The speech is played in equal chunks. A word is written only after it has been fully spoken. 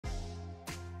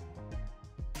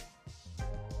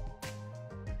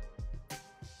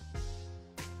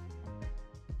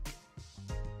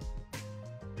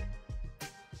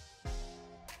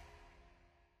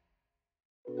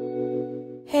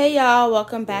Hey y'all,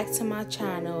 welcome back to my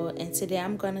channel, and today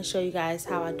I'm going to show you guys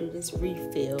how I do this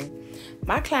refill.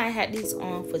 My client had these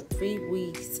on for 3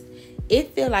 weeks.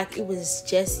 It felt like it was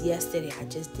just yesterday I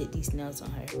just did these nails on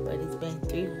her, but it's been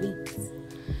 3 weeks.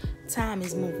 Time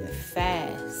is moving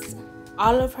fast.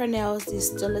 All of her nails is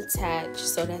still attached,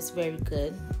 so that's very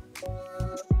good.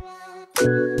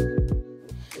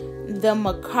 The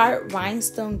McCart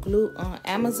Rhinestone glue on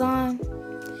Amazon.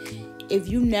 If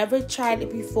you never tried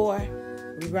it before,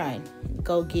 run,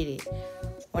 go get it.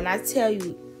 When I tell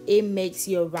you it makes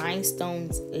your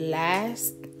rhinestones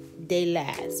last, they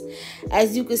last.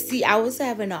 As you can see, I was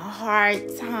having a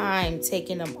hard time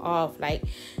taking them off. Like,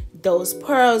 those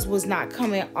pearls was not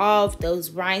coming off, those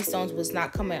rhinestones was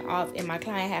not coming off, and my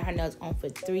client had her nails on for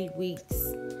 3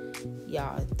 weeks,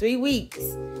 y'all. 3 weeks,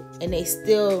 and they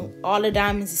still, all the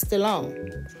diamonds is still on.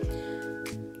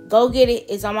 Go get it.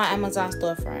 It's on my Amazon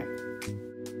storefront.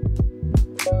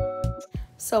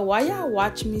 So while y'all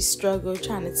watch me struggle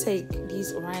trying to take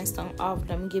these rhinestones off,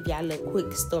 let me give y'all a little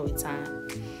quick story time.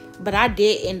 But I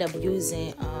did end up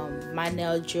using my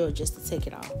nail drill just to take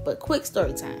it off. But quick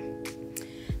story time.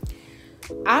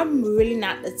 I'm really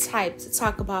not the type to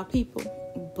talk about people,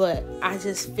 but I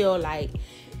just feel like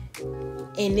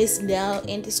in this nail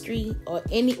industry, or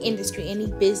any industry, any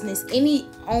business, any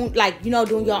own, like, you know,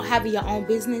 doing y'all having your own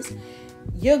business,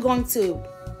 you're going to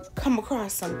come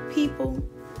across some people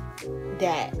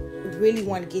that really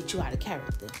want to get you out of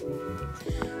character.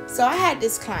 So I had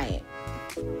this client,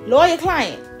 loyal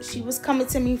client. She was coming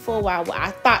to me for a while. Well, I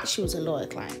thought she was a loyal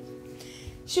client.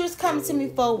 She was coming to me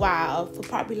for a while, for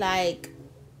probably like,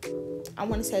 I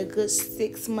want to say a good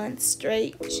 6 months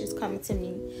straight. She was coming to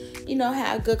me, you know,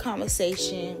 had a good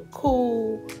conversation,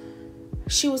 cool.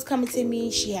 She was coming to me.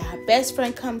 She had her best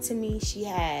friend come to me. She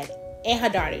had, and her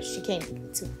daughter, she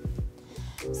came to.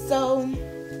 So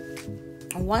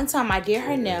one time I did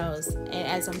her nails, and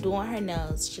as I'm doing her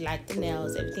nails, she liked the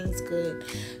nails, everything's good.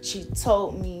 She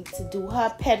told me to do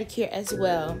her pedicure as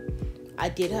well. I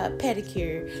did her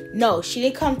pedicure. No, she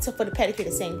didn't come for the pedicure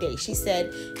the same day. She said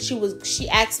she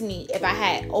asked me if I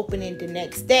had opening the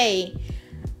next day,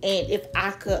 and if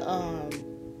I could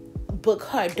book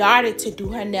her daughter to do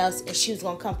her nails, and she was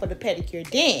gonna come for the pedicure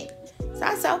then. So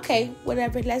I said, okay,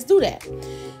 whatever, let's do that.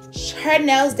 Her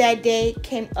nails that day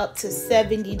came up to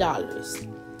 $70.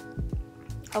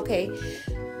 Okay.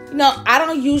 You know, I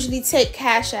don't usually take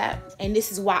Cash App, and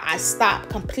this is why I stopped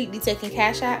completely taking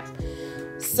Cash App.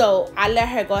 So I let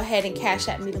her go ahead and Cash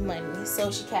App me the money. So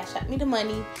she Cash App me the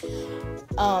money.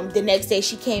 The next day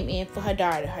she came in for her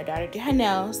daughter. Her daughter did her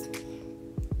nails,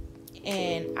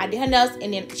 and I did her nails,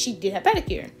 and then she did her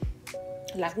pedicure.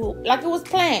 Like it was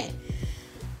planned.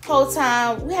 Whole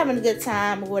time we having a good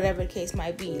time, or whatever the case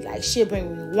might be. Like, she'll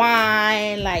bring me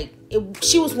wine. Like,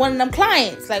 she was one of them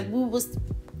clients. Like, we was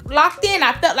locked in.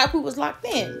 I felt like we was locked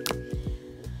in.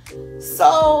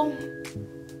 So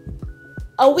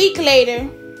a week later,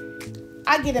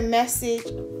 I get a message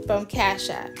from Cash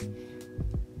App.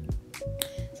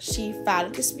 She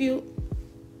filed a dispute.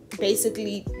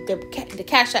 Basically, the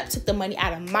Cash App took the money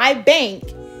out of my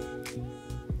bank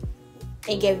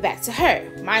and gave it back to her.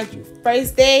 Mind you,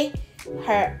 first day,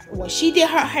 when she did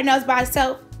her nails by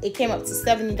herself, it came up to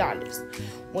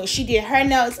 $70. When she did her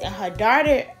nails and her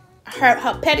daughter, her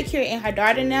pedicure and her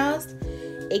daughter nails,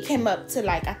 it came up to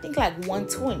like, I think like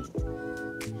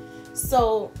 $120.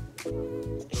 So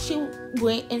she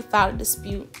went and filed a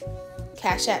dispute.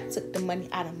 Cash App took the money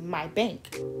out of my bank.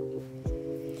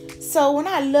 So when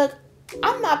I look,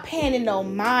 I'm not paying it no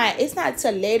mind. It's not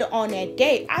till later on that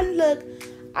day. I look,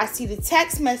 I see the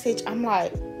text message. I'm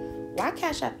like, why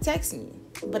Cash App text me?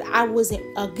 But I wasn't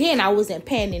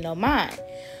paying it no mind.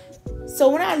 So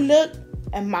when I look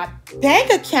at my bank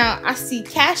account, I see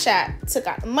Cash App took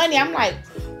out the money. I'm like,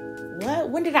 what?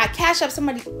 When did I Cash App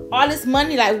somebody all this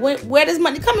money? Like, where this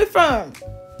money coming from?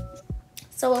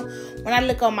 So when I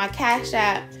look on my Cash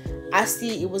App, I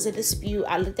see it was a dispute.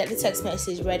 I looked at the text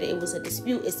message, read it. It was a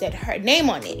dispute. It said her name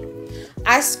on it.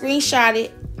 I screenshot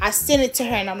it. I sent it to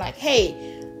her, and I'm like,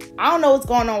 hey, I don't know what's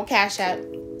going on with Cash App,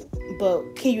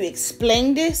 but can you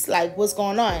explain this? Like, what's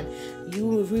going on?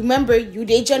 You remember you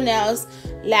did your nails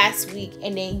last week,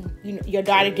 and then your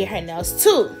daughter did her nails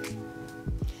too.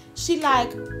 She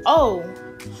like, oh,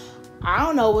 I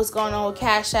don't know what's going on with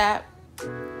Cash App.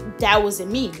 That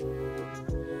wasn't me.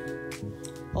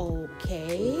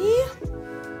 Okay.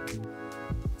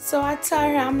 So I tell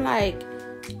her, I'm like,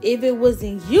 if it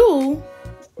wasn't you,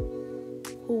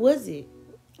 who was it?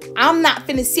 I'm not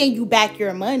finna send you back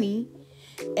your money.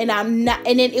 And I'm not,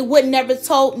 and then it would never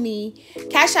told me,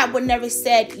 Cash App would never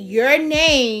said your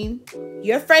name,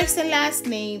 your first and last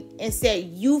name, and said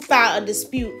you filed a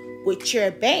dispute with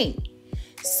your bank.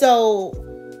 So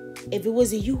if it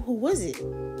wasn't you, who was it?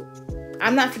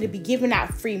 I'm not going to be giving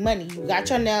out free money. You got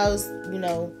your nails, you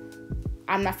know,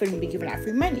 I'm not going to be giving out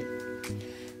free money.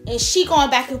 And she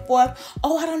going back and forth.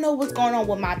 Oh, I don't know what's going on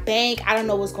with my bank. I don't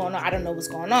know what's going on. I don't know what's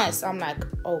going on. So I'm like,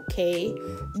 okay,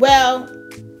 well,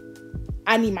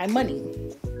 I need my money.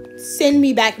 Send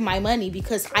me back my money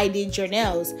because I did your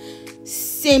nails.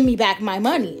 Send me back my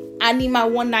money. I need my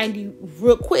 $190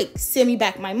 real quick. Send me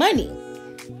back my money.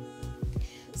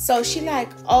 So she like,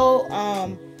 oh,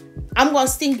 I'm going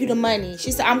to send you the money.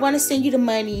 She said, I'm going to send you the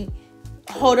money.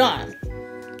 Hold on.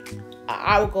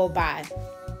 I will go by.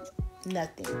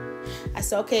 Nothing. I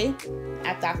said, okay.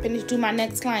 After I finish doing my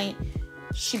next client,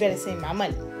 she better send me my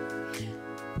money.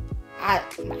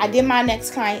 I did my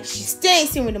next client. She still ain't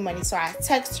send me the money. So I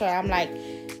text her. I'm like,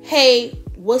 hey,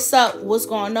 what's up? What's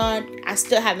going on? I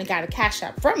still haven't got a Cash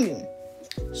App from you.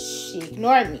 She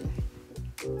ignored me.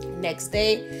 Next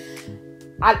day,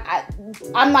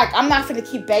 I'm like, I'm not gonna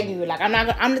keep begging you. Like,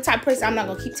 I'm the type of person, I'm not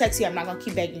gonna keep texting you. I'm not gonna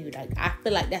keep begging you. Like, I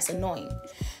feel like that's annoying.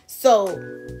 So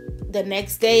the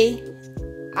next day,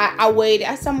 I waited.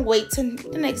 I said, I'm gonna wait till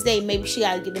the next day. Maybe she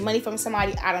gotta get the money from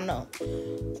somebody. I don't know.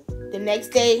 The next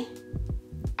day,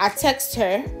 I text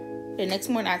her. The next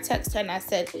morning, I text her and I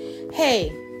said,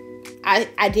 hey,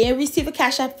 I didn't receive a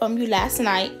Cash App from you last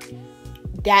night.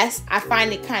 I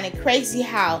find it kind of crazy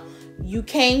how you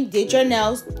came, did your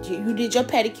nails, you did your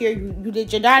pedicure, you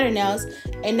did your daughter nails,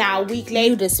 and now a week later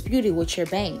you disputed with your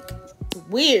bank.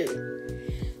 Weird.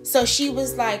 So she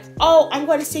was like, oh, I'm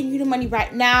going to send you the money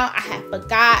right now. I have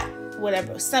forgot,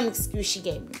 whatever, some excuse she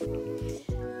gave me.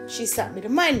 She sent me the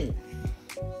money.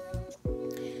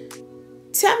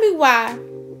 Tell me why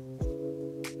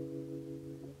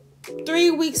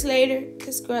 3 weeks later,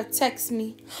 this girl texts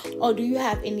me, oh, do you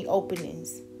have any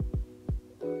openings?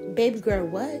 Baby girl,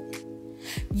 what?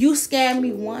 You scammed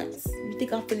me once. You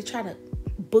think I'm finna try to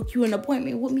book you an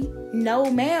appointment with me?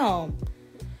 No, ma'am.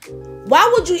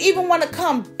 Why would you even want to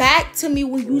come back to me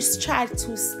when you tried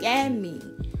to scam me?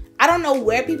 I don't know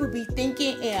where people be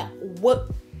thinking and what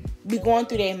be going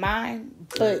through their mind,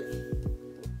 but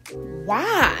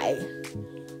why?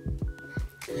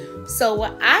 So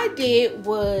what I did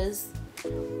was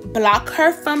block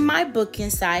her from my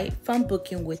booking site, from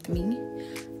booking with me.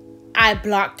 I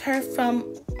blocked her phone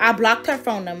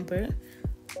number.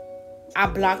 I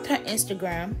blocked her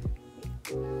Instagram.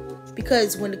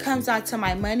 Because when it comes down to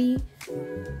my money,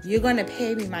 you're going to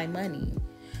pay me my money.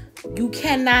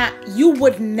 You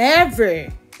would never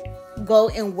go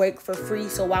and work for free.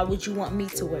 So why would you want me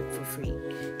to work for free?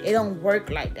 It don't work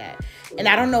like that. And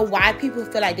I don't know why people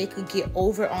feel like they could get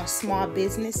over on small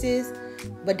businesses,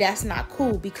 but that's not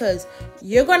cool because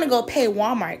you're going to go pay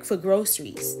Walmart for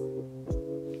groceries.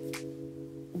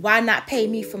 Why not pay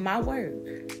me for my work?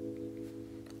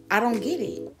 I don't get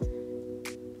it.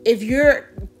 If you're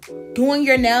doing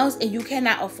your nails and you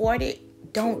cannot afford it,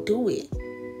 don't do it.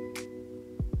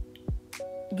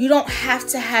 You don't have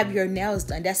to have your nails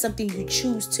done. That's something you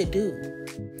choose to do.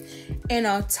 And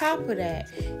on top of that,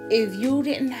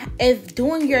 if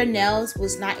doing your nails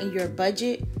was not in your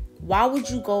budget, why would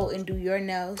you go and do your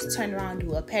nails, turn around and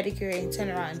do a pedicure, and turn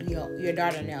around and do your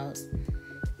daughter nails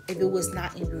if it was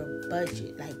not in your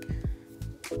budget? Like,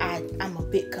 I'm a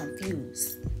bit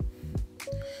confused.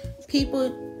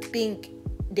 People think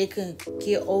they can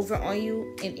get over on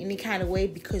you in any kind of way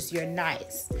because you're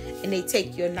nice, and they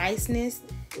take your niceness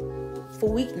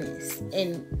for weakness.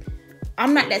 And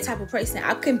I'm not that type of person.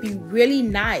 I can be really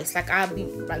nice. Like, I'll be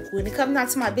like, when it comes down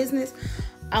to my business,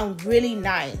 I'm really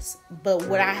nice. But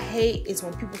what I hate is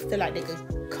when people feel like they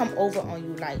can come over on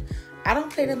you. Like, I don't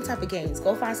play them type of games.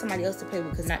 Go find somebody else to play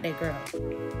with because not that girl.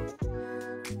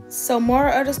 So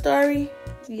moral of the story,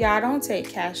 y'all don't take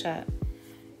Cash App.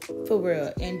 For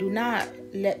real. And do not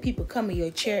let people come in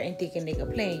your chair and thinking they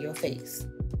can play in your face.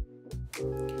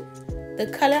 The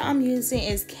color I'm using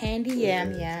is Candy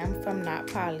Yam Yam from Not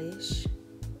Polish.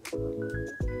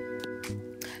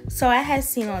 So I had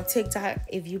seen on TikTok,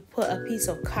 if you put a piece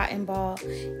of cotton ball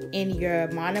in your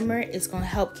monomer, it's going to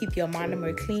help keep your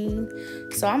monomer clean.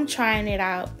 So I'm trying it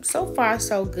out. So far,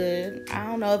 so good. I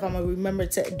don't know if I'm going to remember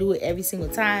to do it every single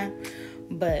time,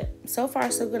 but so far,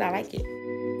 so good. I like it.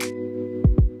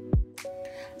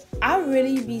 I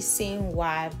really be seeing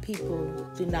why people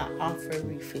do not offer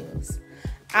refills.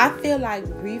 I feel like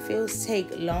refills take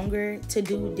longer to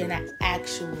do than an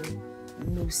actual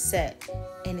new set,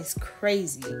 and it's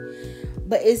crazy.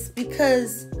 But it's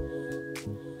because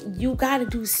you gotta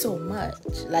do so much.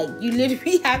 Like, you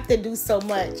literally have to do so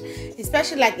much,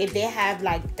 especially like if they have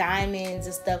like diamonds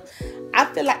and stuff. I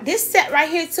feel like this set right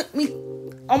here took me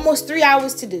almost 3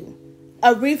 hours to do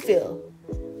a refill.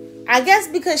 I guess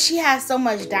because she has so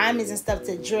much diamonds and stuff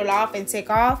to drill off and take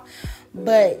off,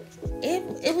 but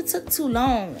it took too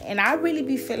long. And I really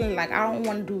be feeling like I don't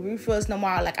want to do refills no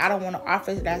more. Like, I don't want to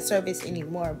offer that service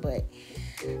anymore. But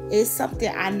it's something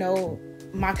I know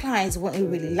my clients wouldn't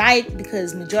really like,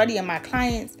 because majority of my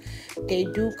clients, they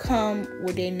do come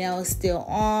with their nails still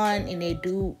on, and they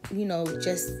do, you know,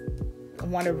 just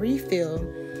want to refill.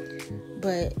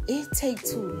 But it take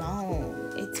too long.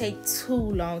 It take too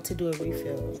long to do a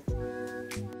refill.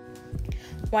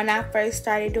 When I first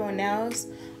started doing nails,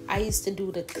 I used to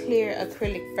do the clear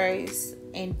acrylic first,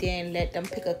 and then let them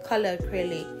pick a color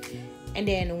acrylic. And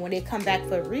then when they come back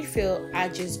for a refill, I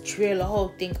just drill the whole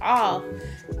thing off,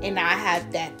 and I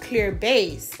have that clear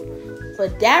base.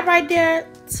 But that right there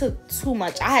took too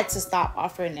much. I had to stop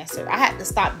offering that service. I had to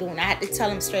stop doing it. I had to tell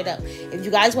them straight up, if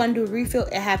you guys want to do a refill,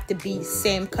 it have to be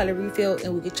same color refill,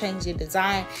 and we could change the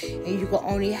design, and you can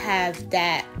only have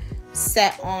that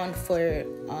set on for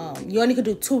you only could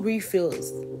do 2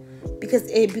 refills, because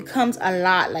it becomes a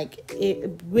lot. Like,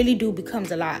 it really do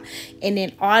becomes a lot. And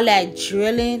then all that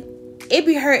drilling, it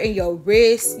be hurting your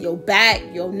wrist, your back,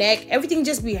 your neck. Everything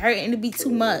just be hurting. It be too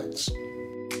much.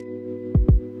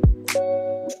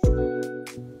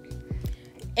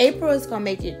 April is gonna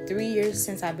make it 3 years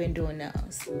since I've been doing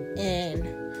nails, and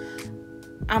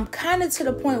I'm kind of to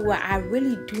the point where I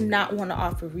really do not want to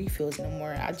offer refills no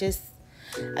more. I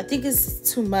think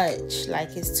it's too much. Like,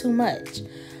 it's too much.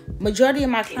 Majority of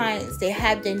my clients, they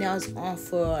have their nails on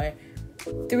for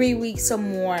 3 weeks or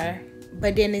more,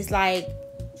 but then it's like,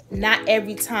 not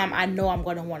every time I know I'm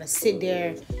gonna want to sit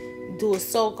there, do a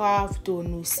soak off, do a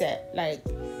new set. Like,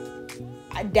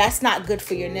 that's not good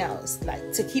for your nails.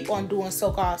 Like, to keep on doing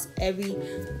soak offs every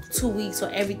 2 weeks or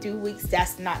every 3 weeks,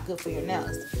 that's not good for your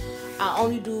nails. I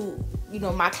only do, you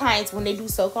know, my clients, when they do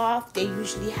soak off, they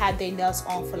usually have their nails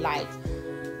on for like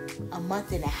a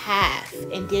month and a half,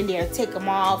 and then they'll take them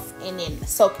off and then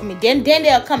soak them, and then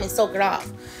they'll come and soak it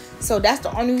off. So that's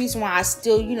the only reason why I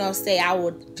still, you know, say I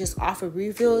would just offer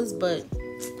refills. But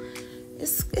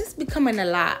it's becoming a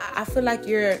lot. I feel like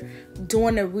you're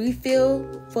doing a refill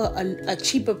for a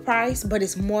cheaper price, but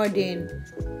it's more than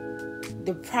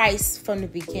the price from the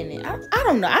beginning. I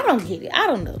don't know. I don't get it. I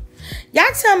don't know. Y'all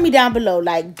tell me down below.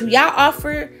 Like, do y'all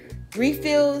offer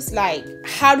refills? Like,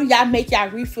 how do y'all make y'all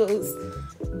refills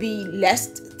be less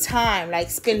time?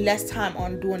 Like, spend less time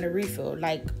on doing a refill?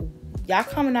 Like, y'all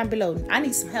comment down below. I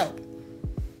need some help.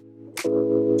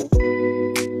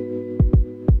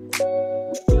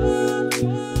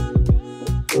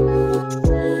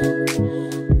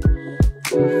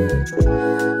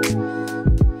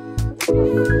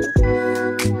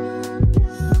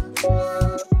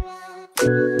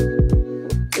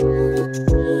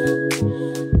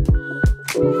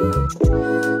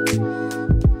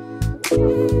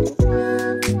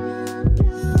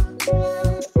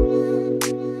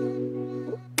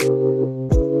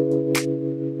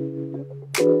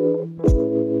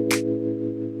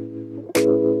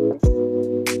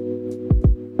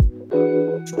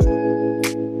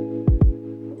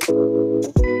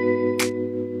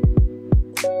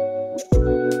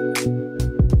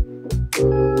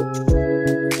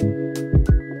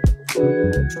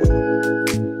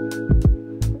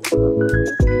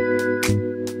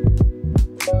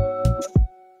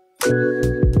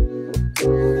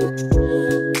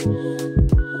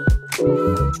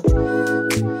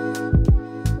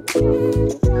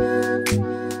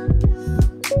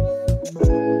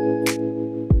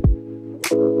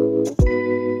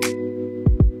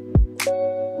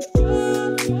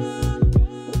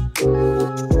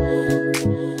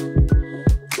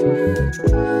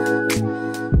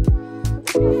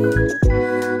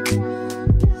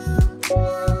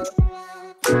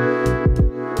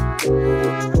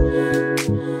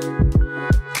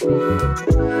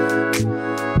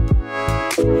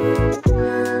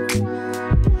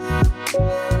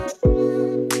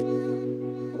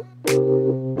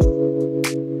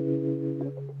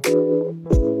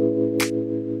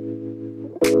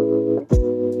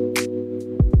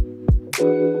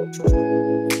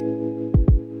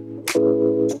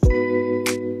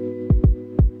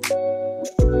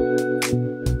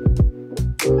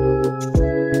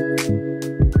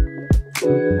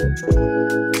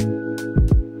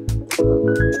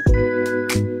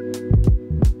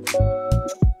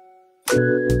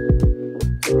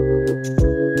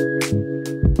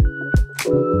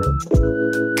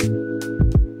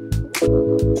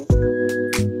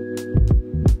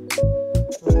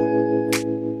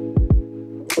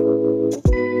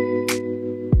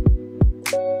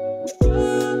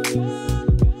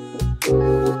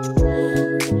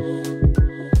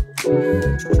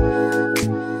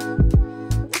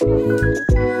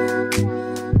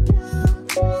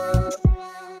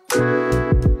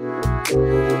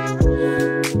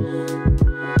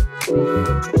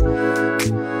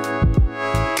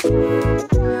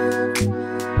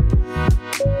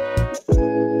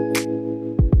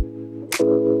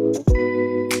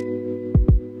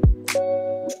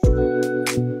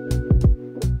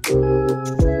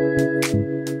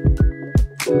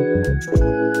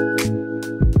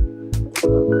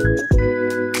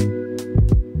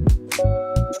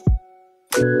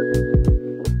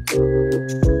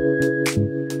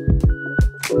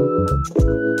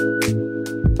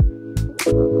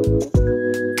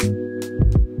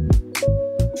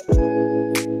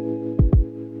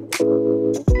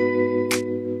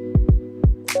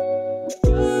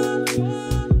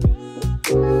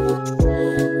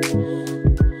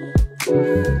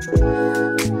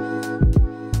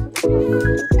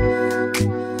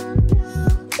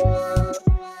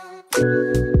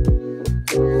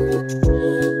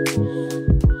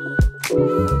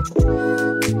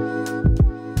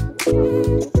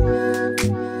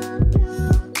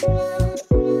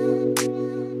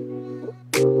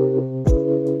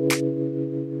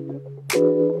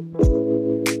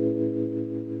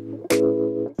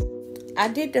 I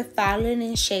did the filing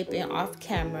and shaping off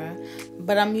camera,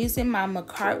 but I'm using my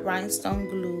McCart rhinestone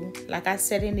glue. Like I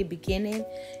said in the beginning,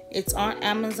 it's on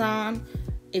Amazon.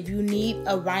 If you need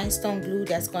a rhinestone glue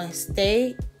that's going to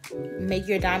stay, make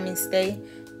your diamonds stay,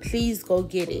 please go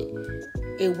get it.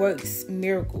 It works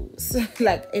miracles.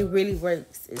 Like, it really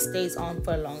works. It stays on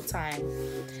for a long time.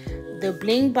 The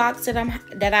bling box that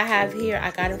I have here, I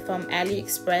got it from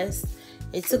AliExpress.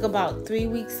 It took about 3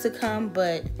 weeks to come,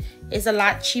 but it's a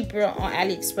lot cheaper on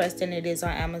AliExpress than it is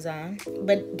on Amazon.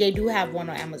 But they do have one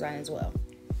on Amazon as well.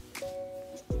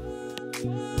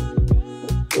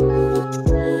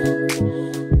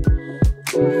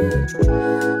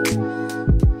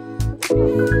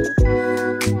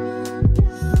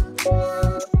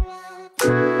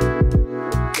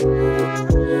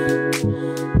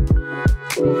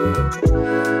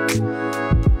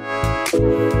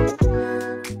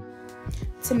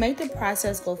 To make the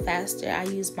process go faster, I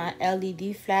use my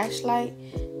LED flashlight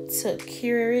to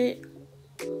cure it.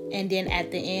 And then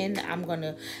at the end,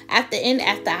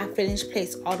 after I finish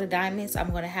place all the diamonds,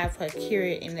 I'm going to have her cure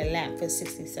it in the lamp for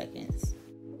 60 seconds.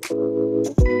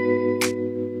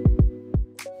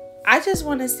 I just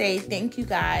want to say thank you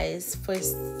guys for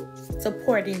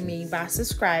supporting me by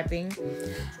subscribing.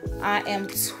 I am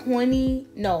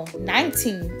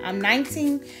 19. I'm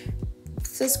 19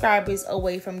 subscribers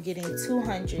away from getting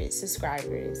 200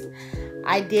 subscribers.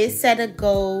 I did set a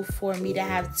goal for me to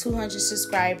have 200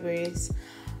 subscribers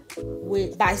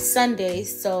by Sunday,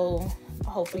 so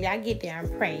hopefully I get there. I'm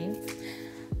praying.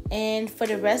 And for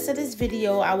the rest of this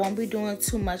video, I won't be doing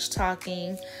too much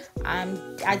talking.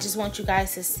 I just want you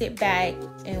guys to sit back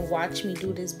and watch me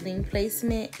do this bling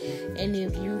placement. And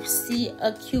if you see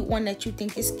a cute one that you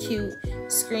think is cute,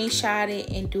 screenshot it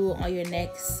and do it on your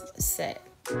next set.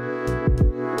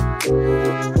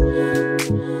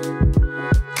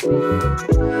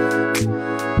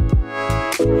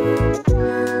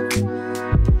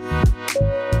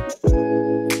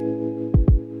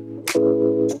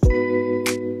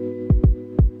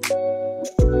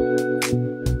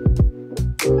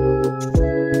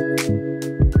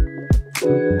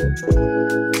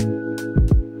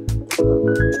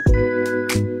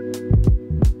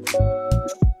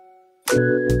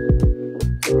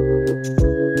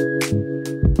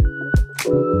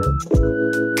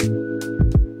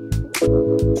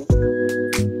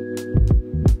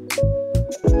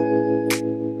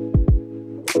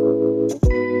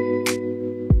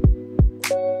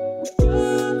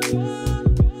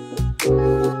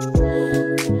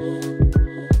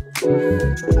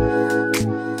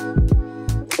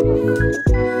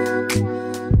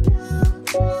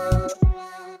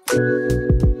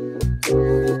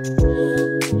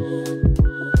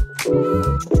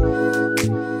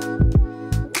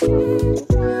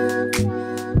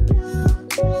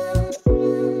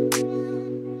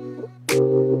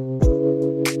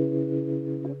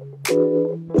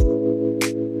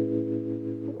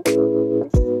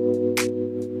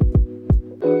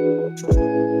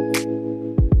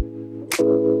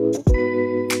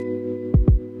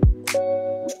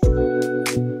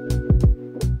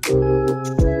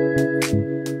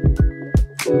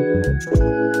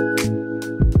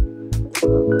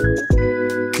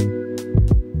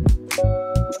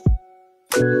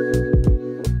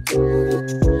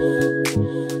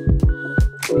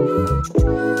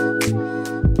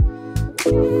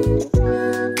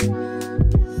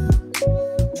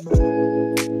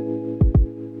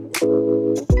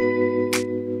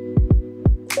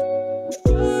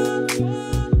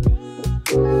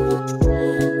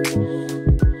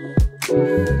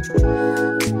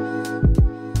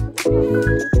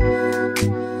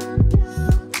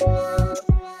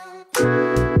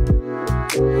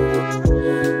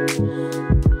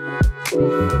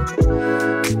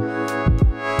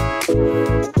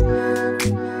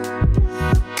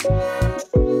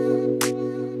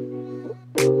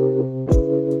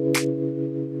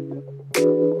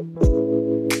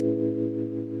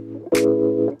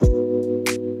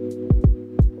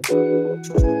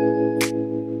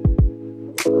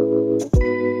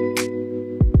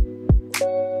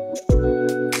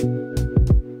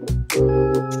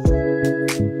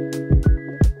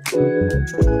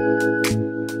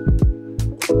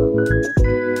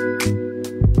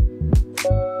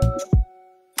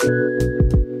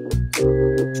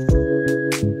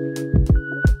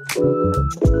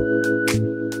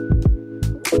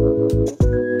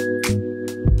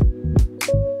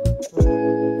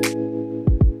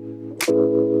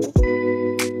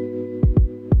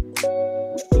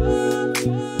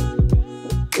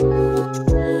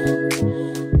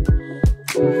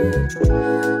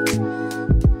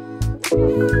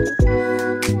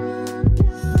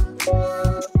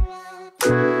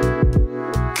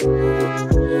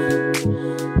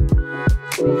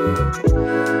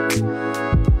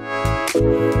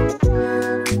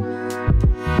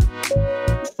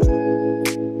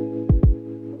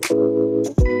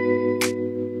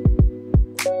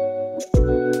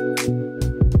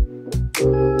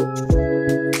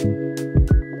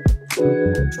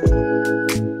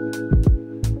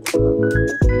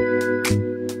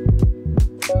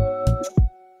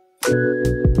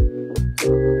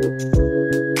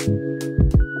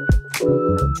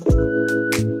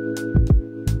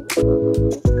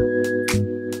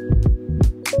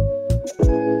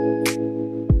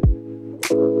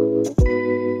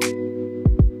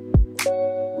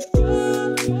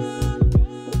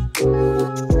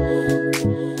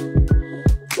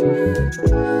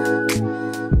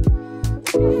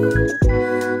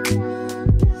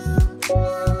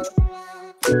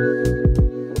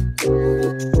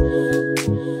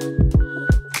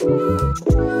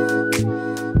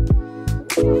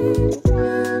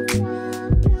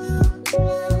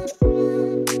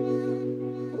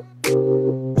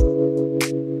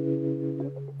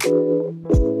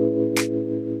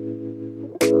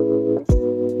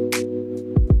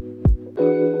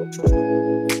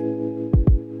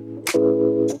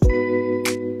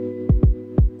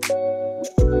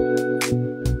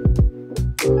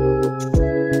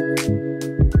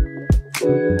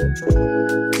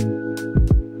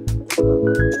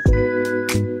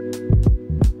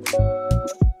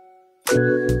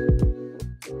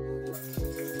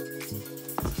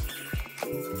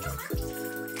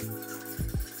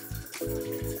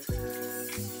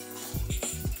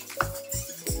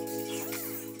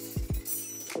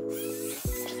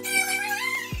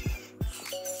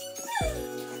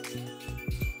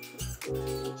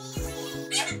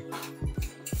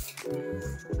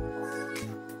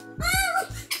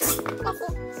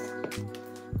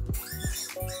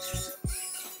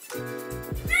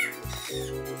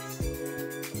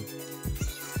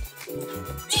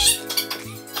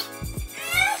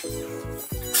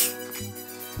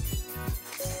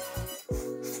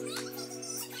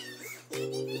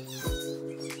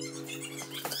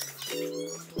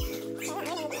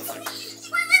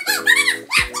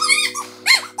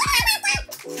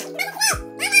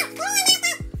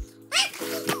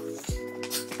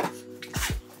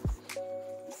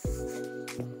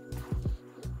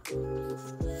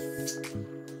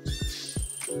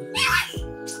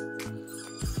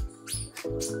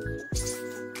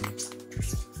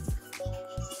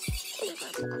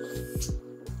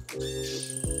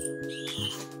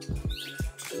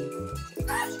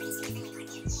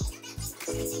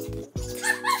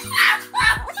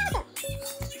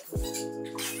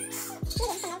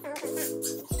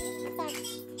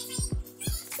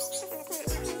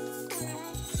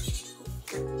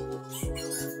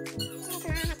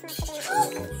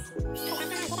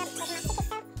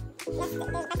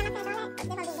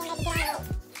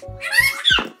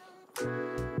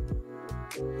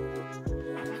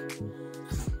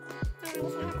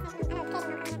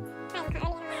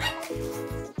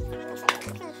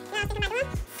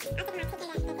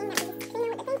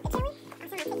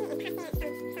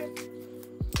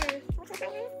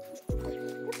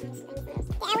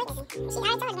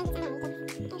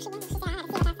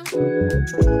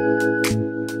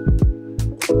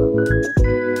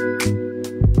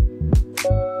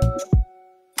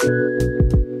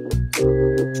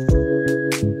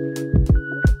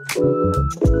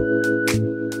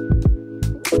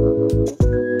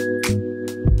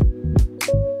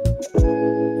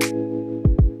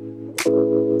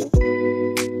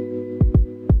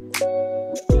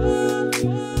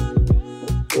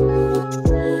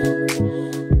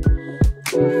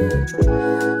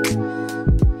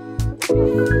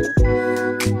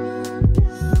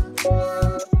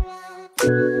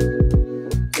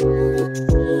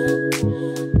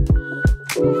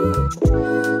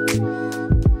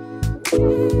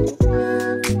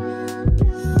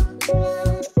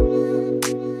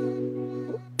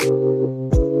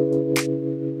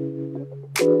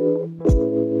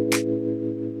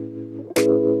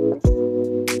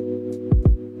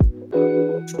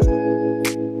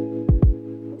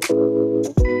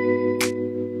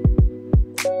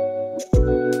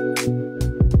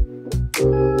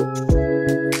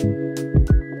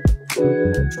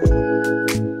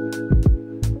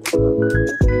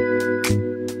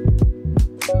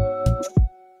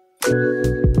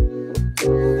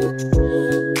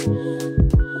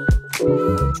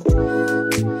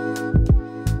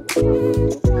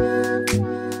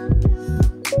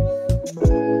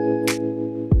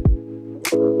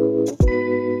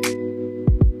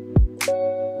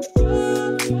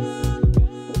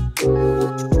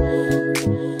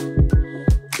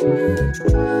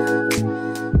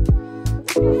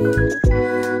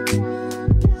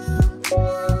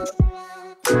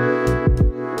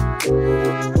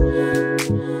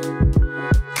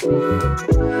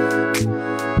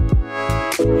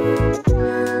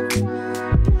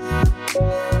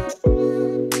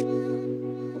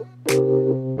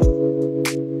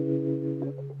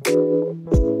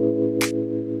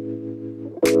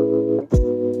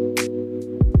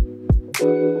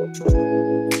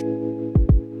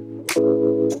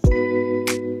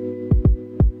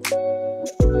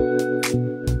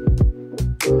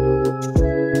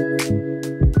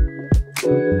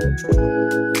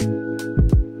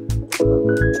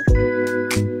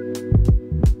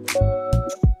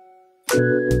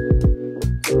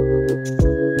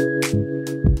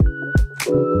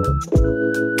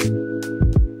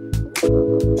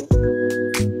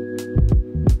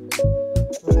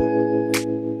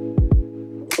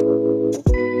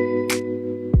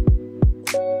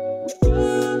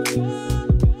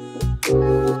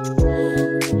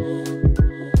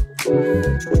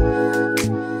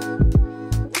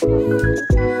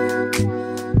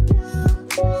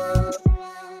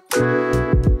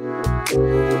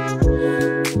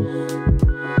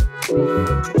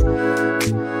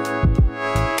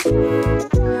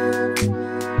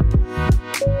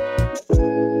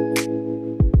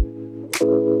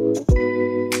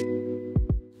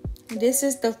 This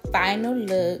is the final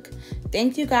look.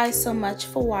 Thank you guys so much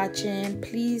for watching.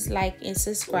 Please like and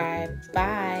subscribe.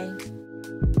 Bye.